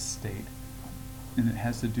ashes state, and it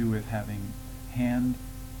has to do with having hand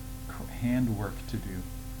work to do.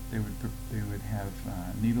 they would have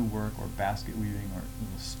needlework or basket weaving or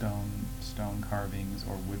little stone carvings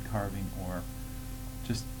or wood carving or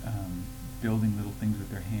just building little things with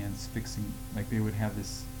their hands, fixing, like they would have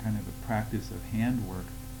this kind of a practice of handwork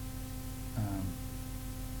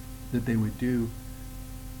that they would do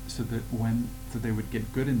so they would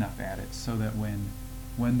get good enough at it so that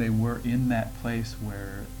when they were in that place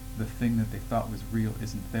where the thing that they thought was real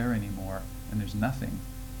isn't there anymore and there's nothing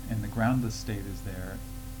and the groundless state is there,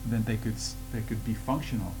 then they could be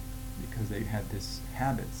functional because they had this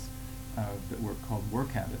habits that were called work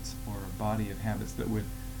habits or a body of habits that would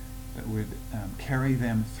carry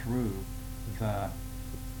them through the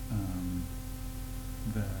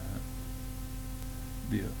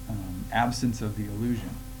absence of the illusion.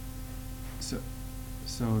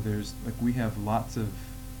 So there's we have lots of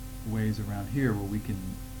ways around here where we can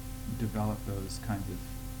develop those kinds of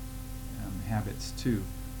habits too.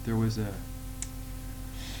 There was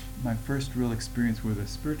my first real experience with a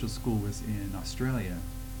spiritual school was in Australia.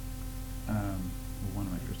 One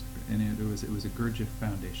of my first, and it was a Gurdjieff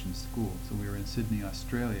Foundation school. So we were in Sydney,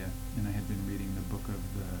 Australia, and I had been reading the book of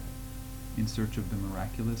In Search of the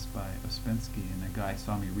Miraculous by Ouspensky, and a guy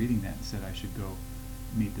saw me reading that and said I should go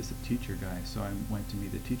meet this teacher guy. So I went to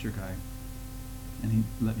meet the teacher guy, and he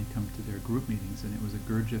let me come to their group meetings, and it was a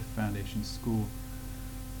Gurdjieff Foundation school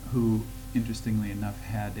who, interestingly enough,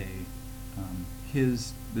 had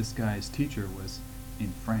this guy's teacher was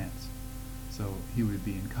in France. So he would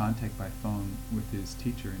be in contact by phone with his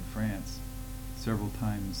teacher in France several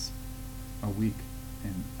times a week.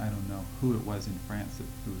 And I don't know who it was in France.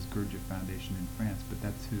 It was Gurdjieff Foundation in France, but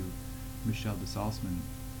that's who Michel de Salzman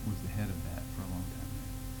was the head of that for a long time.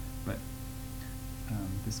 But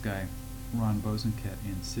this guy, Ron Bosanquet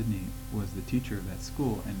in Sydney, was the teacher of that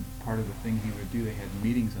school, and part of the thing he would do, they had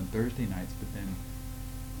meetings on Thursday nights, but then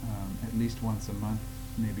at least once a month,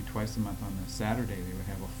 maybe twice a month on a Saturday, they would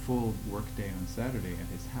have a full work day on Saturday at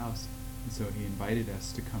his house. And so he invited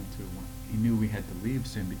us to come to one. He knew we had to leave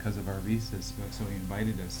soon because of our visas, so he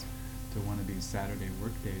invited us to one of these Saturday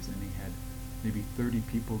work days, and he had maybe 30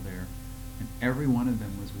 people there, and every one of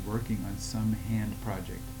them was working on some hand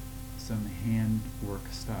project, some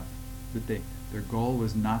handwork stuff. But their goal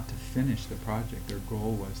was not to finish the project. Their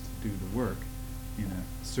goal was to do the work in a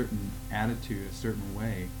certain attitude, a certain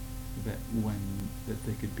way, that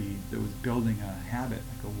they could be, that was building a habit,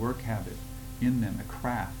 like a work habit in them, a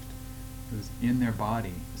craft. It was in their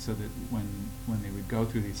body, so that when they would go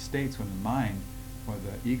through these states, when the mind or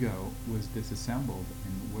the ego was disassembled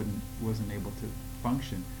and wasn't able to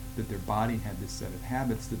function, that their body had this set of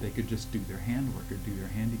habits that they could just do their handwork or do their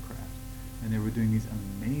handicraft. And they were doing these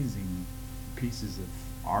amazing pieces of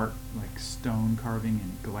art, like stone carving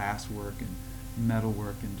and glass work and metal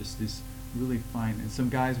work, and just this really fine. And some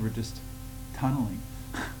guys were just tunneling.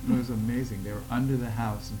 It was amazing. They were under the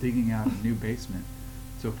house digging out a new basement.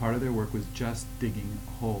 So part of their work was just digging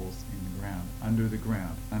holes in the ground,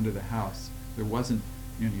 under the house. There wasn't,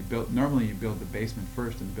 normally you build the basement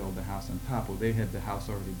first and build the house on top. Well, they had the house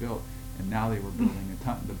already built, and now they were building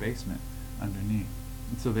the basement underneath.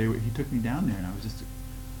 And so he took me down there, and I was just,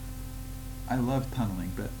 I love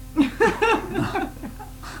tunneling, but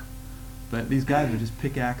but these guys were just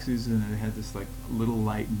pickaxes, and they had this like little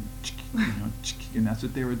light, and that's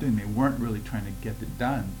what they were doing. They weren't really trying to get it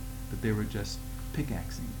done, but they were just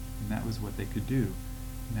pickaxing, and that was what they could do,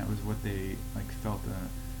 and that was what they felt a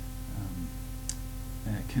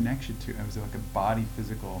connection to. It was like a body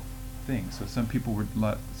physical thing. So some people were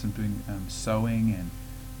doing sewing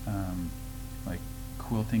and like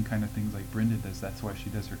quilting kind of things, like Brenda does. That's why she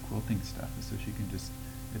does her quilting stuff, is so she can just,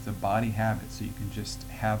 it's a body habit, so you can just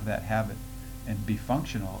have that habit and be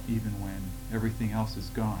functional even when everything else is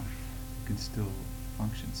gone. You can still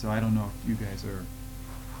function. So I don't know if you guys are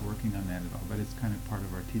working on that at all, but it's kind of part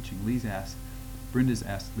of our teaching. Brenda's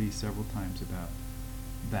asked Lee several times about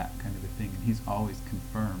that kind of a thing, and he's always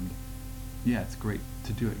confirmed, yeah, it's great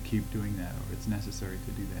to do it, keep doing that, or it's necessary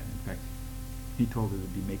to do that. In fact, he told her to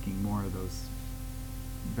be making more of those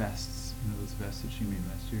vests, those vests that she made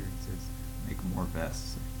last year. He says, make more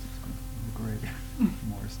vests. It's great,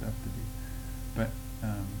 more stuff to do. But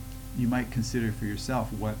you might consider for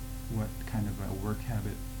yourself what kind of a work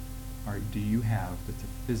habit do you have that's a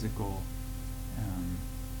physical,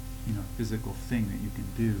 physical thing that you can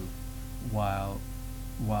do while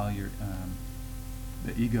you're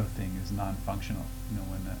the ego thing is non-functional.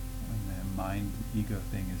 When the mind ego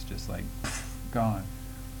thing is just like gone.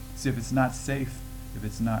 See, if it's not safe, if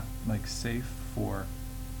it's not safe for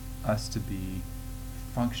us to be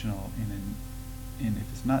functional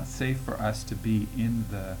if it's not safe for us to be in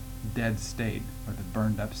the dead state or the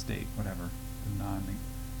burned up state, whatever, the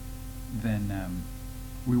then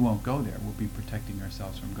we won't go there. We'll be protecting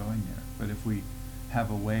ourselves from going there. But if we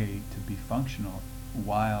have a way to be functional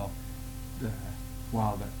while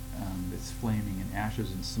it's flaming in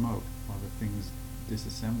ashes and smoke, while the thing's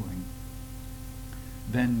disassembling,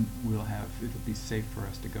 then it'll be safe for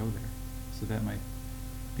us to go there. So that might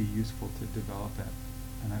be useful to develop that.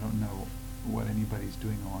 And I don't know what anybody's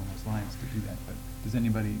doing along those lines to do that, but is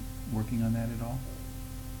anybody working on that at all?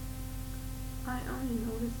 I only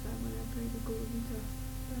noticed that when I play the Guru Gita,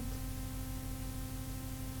 but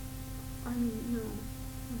I mean, no,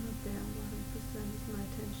 I'm not there 100% with my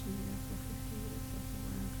attention there for 15 minutes or so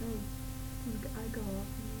when I'm playing. I go off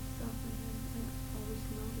and do stuff, and then I always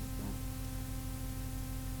notice that.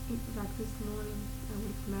 Like this morning, I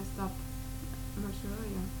would have messed up much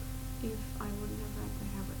earlier if I wouldn't have had the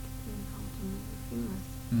habit of learning how to move the fingers.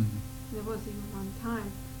 Mm-hmm. There was even one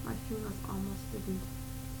time my fingers almost didn't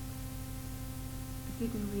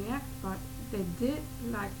react, but they did,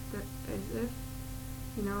 like as if,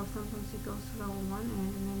 you know, sometimes you go slow on one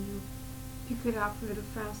end and then you pick it up a little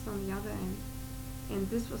fast on the other end, and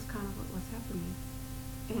this was kind of what was happening.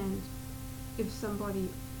 And if somebody,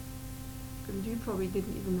 you probably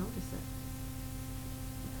didn't even notice it.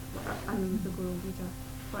 I mean, the Guru Gita,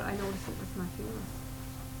 but I noticed it with my fingers.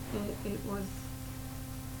 It was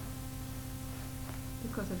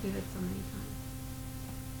because I did it so many times.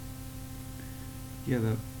 Yeah,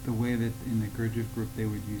 the way that in the Gurdjieff group they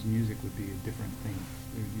would use music would be a different thing.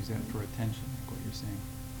 They would use that for attention, like what you're saying.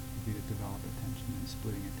 It would be to develop attention and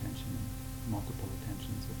splitting attention and multiple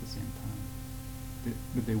attentions at the same time.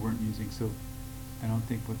 But they weren't using, so I don't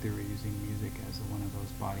think what they were using music as one of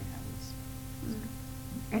those body habits.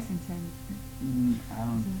 Essence and I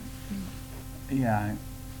don't. Yeah.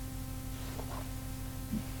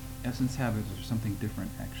 Essence habits are something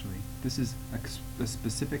different, actually. This is a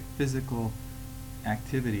specific physical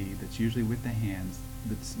activity that's usually with the hands,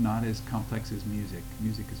 that's not as complex as music.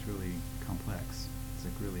 Music is really complex. It's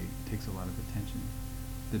like really takes a lot of attention.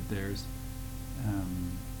 That there's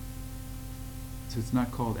so it's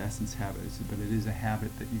not called essence habits, but it is a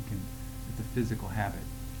habit that you can. It's a physical habit.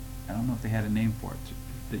 I don't know if they had a name for it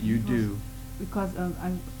that you do. because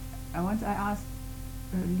I once I asked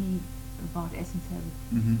Lee about essence habit.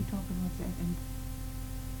 Mhm. We talked about that, and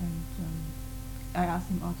I asked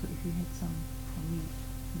him also if he had some for me.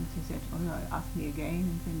 And he said, "Oh yeah, ask me again."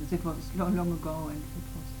 And then it was long ago, and it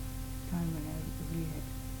was time when I really had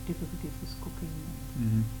difficulties with cooking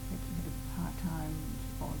and had a hard time. And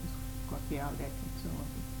all this got yelled at and so on.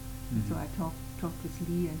 And so I talked with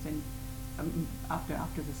Lee, and then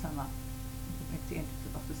after the summer, at the end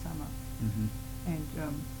of the summer, and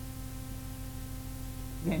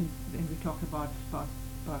then we talked about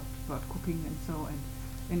cooking and so, and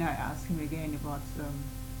then I asked him again about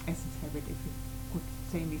essence habit, if he could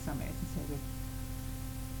say me some essence habit,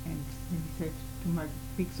 and then he said, to my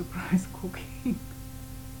big surprise, cooking.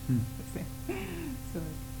 So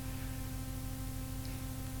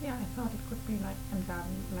Yeah, I thought it could be like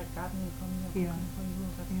gardening for me or Yeah. cooking for you,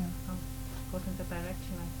 but Yeah. goes in the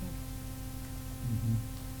direction, I think.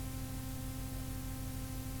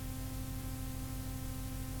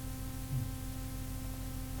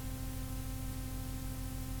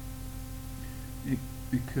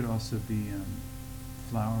 It could also be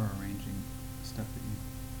flower arranging stuff that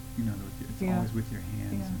you know it's Yeah. always with your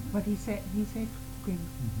hands. yeah, And but he said cooking.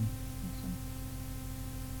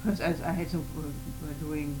 Because as I had some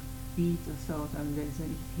doing beads or so, and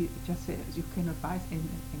then he just said you cannot buy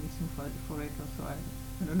anything for it, or so I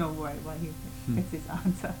don't know why he gets this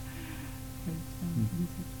answer. And he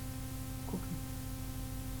said cooking.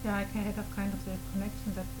 Yeah, I had a kind of the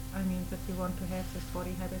connection that, I mean, that you want to have this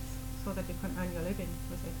body habits so that you can earn your living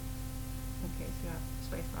with it, in case you are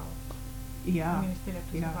spaced out. Yeah. I mean, you still have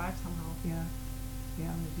to Yeah. survive somehow. Yeah,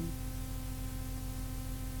 maybe.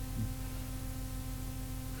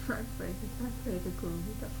 I played the Guru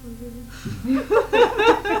Gita for a living.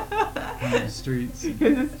 On the streets. In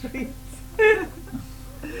the streets.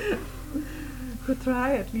 Could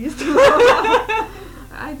try at least.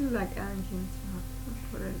 I do like Aaron King's stuff. I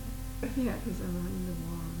put it. He had his around in the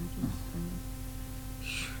wall, and I just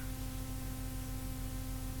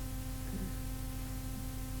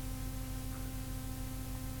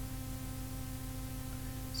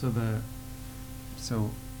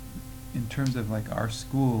So in terms of like our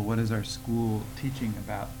school, what is our school teaching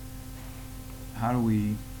about? How do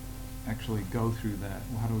we actually go through that?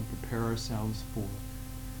 How do we prepare ourselves for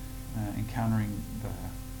encountering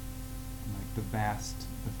the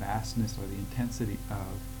vastness or the intensity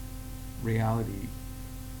of reality?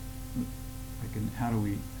 Like, and how do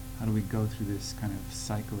we go through this kind of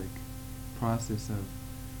cyclic process of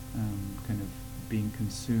kind of being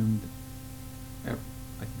consumed,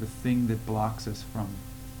 like the thing that blocks us from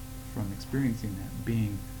experiencing that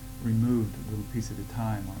being removed a little piece at a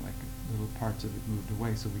time, or like little parts of it moved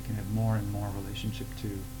away, so we can have more and more relationship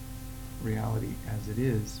to reality as it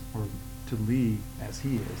is, or to Lee as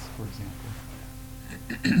he is, for example.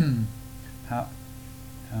 How,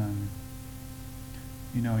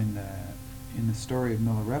 in the story of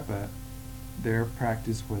Milarepa, their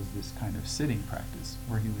practice was this kind of sitting practice,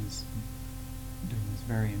 where he was doing this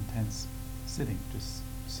very intense sitting, just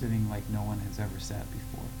sitting like no one has ever sat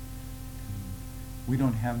before. We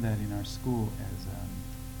don't have that in our school as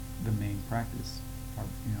the main practice.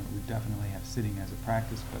 We definitely have sitting as a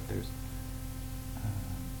practice, but there's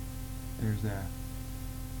a,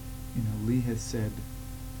 Lee has said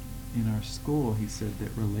in our school, he said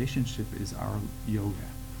that relationship is our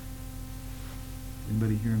yoga.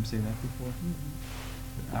 Anybody hear him say that before?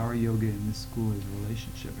 Mm-hmm. That our yoga in this school is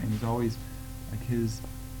relationship, and he's always, like, his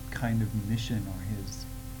kind of mission, or his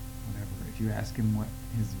whatever, if you ask him what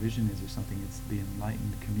his vision is or something, it's the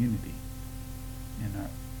enlightened community. And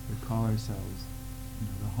we call ourselves,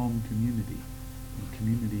 the home community, and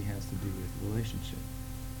community has to do with relationship.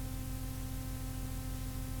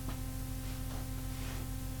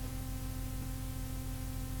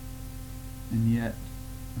 And yet,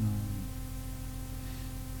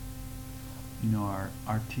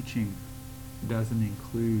 our teaching doesn't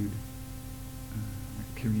include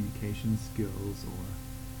communication skills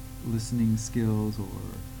or listening skills, or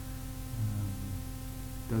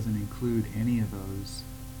doesn't include any of those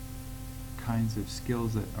kinds of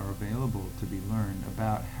skills that are available to be learned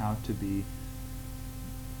about how to be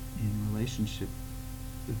in relationship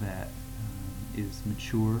that is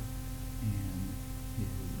mature and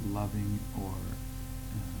is loving, or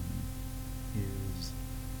is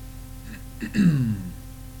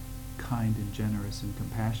kind and generous and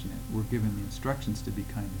compassionate. We're given the instructions to be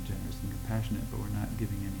kind and generous and compassionate, but we're not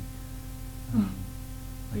giving any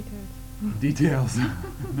details.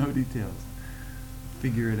 No details.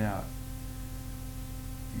 Figure it out.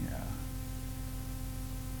 Yeah.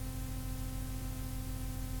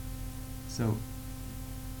 So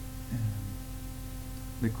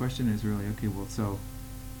the question is really, okay, well, so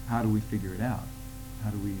how do we figure it out? How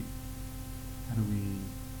do we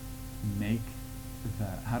make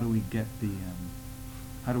how do we get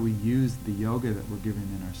how do we use the yoga that we're given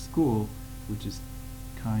in our school, which is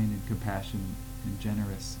kind and compassion and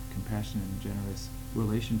generous, compassionate and generous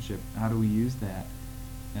relationship? How do we use that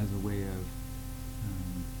as a way of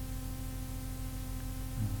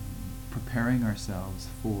preparing ourselves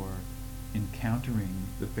for encountering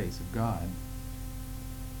the face of God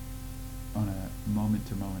on a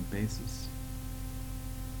moment-to-moment basis?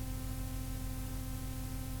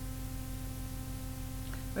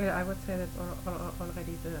 Well, I would say that's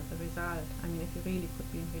already the result. I mean, if you really could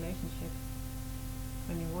be in relationship,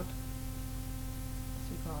 then you would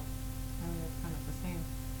see God. I mean, it's kind of the same.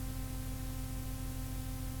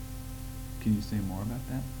 Can you say more about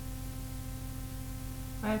that?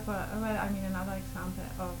 Well, I mean, another example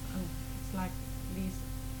of it's like Lee's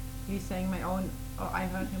saying my own, or I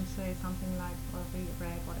heard him say something like, or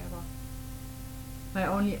read whatever. My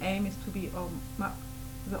only aim is to be,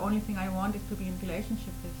 the only thing I want is to be in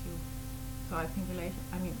relationship with you. So I think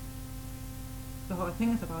the whole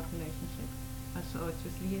thing is about relationship. And so it's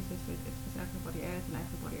with Lee, it's with everybody else, and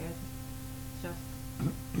everybody else is just,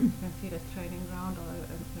 you can see it as training ground, or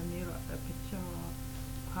a mirror, a picture, or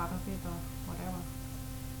part of it, or whatever.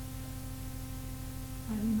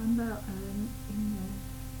 I remember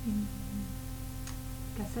in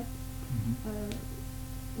cassette,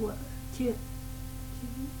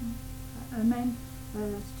 a man,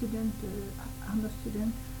 student, armor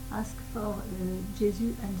student, asked for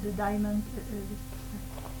Jesus and the diamond,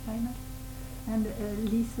 and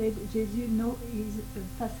Lee said, Jesus, no, is a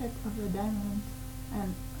facet of a diamond,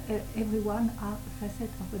 and everyone are a facet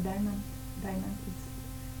of a diamond. Diamond,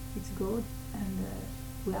 it's gold, and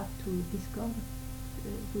we have to discover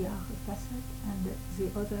we are a facet, and the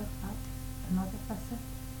other are another facet.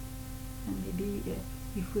 And maybe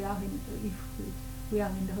if we are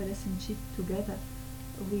in a relationship together,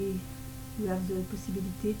 we have the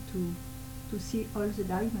possibility to see all the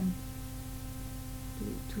diamonds,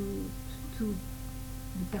 to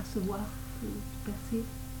percevoir, to perceive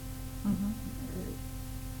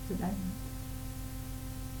the diamond.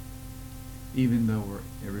 Even though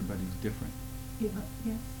everybody's different.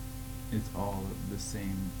 Yes. It's all the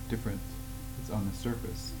same, different. It's on the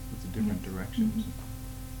surface. It's a different direction.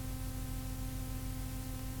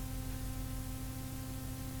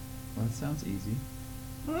 Well, it sounds easy.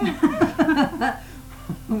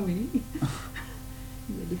 Oui.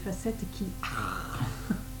 The facette key.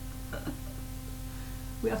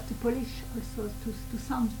 We have to polish also to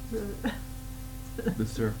sound The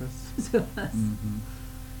surface. surface. Mm-hmm.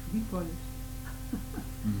 We polish.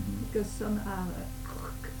 Mm-hmm. Because some are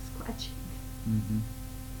scratching. Mm-hmm.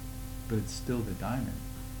 But it's still the diamond.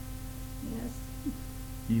 Yes.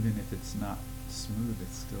 Even if it's not smooth,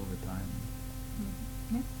 it's still the diamond.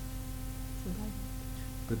 Yes. So that.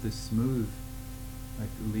 But the smooth, like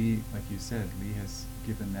Lee, like you said, Lee has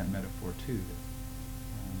given that metaphor too.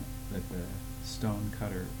 That the stone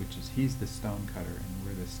cutter, which is he's the stone cutter and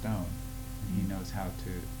we're the stone, and he knows how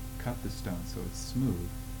to cut the stone so it's smooth.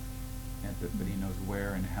 But he knows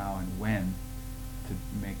where and how and when to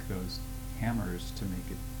make those hammers to make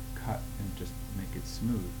it cut and just make it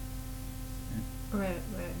smooth. So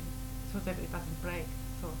that it doesn't break.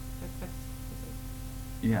 So that's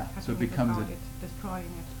Yeah. So it cutting becomes without it destroying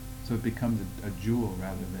it. So it becomes a jewel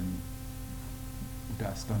rather than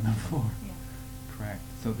dust on the floor. Yeah. Correct.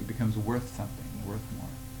 So it becomes worth something, worth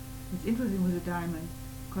more. It's interesting with the diamond,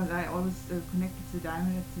 because I always connected the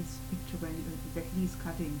diamond at this picture when that he's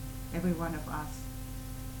cutting every one of us.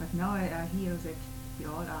 But now I hear that we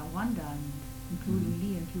all are one diamond, including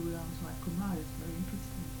Lee and Julia and Swat Kumar. It's very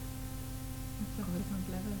interesting. It's of different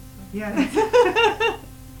levels. So. Yeah.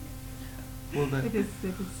 Well, It is.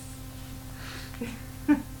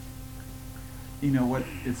 you know what?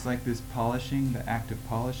 It's like this polishing. The act of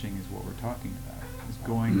polishing is what we're talking about. Is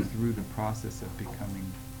going through the process of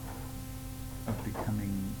becoming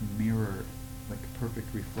mirror, like a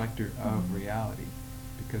perfect reflector of reality.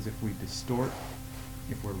 Because if we distort,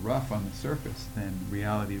 if we're rough on the surface, then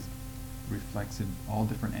reality reflects in all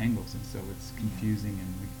different angles, and so it's confusing,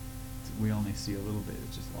 and we only see a little bit.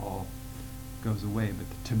 It just all goes away. But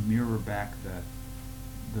to mirror back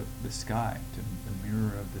the sky, to the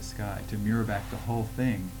mirror of the sky, to mirror back the whole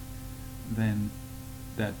thing, then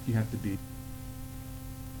that you have to be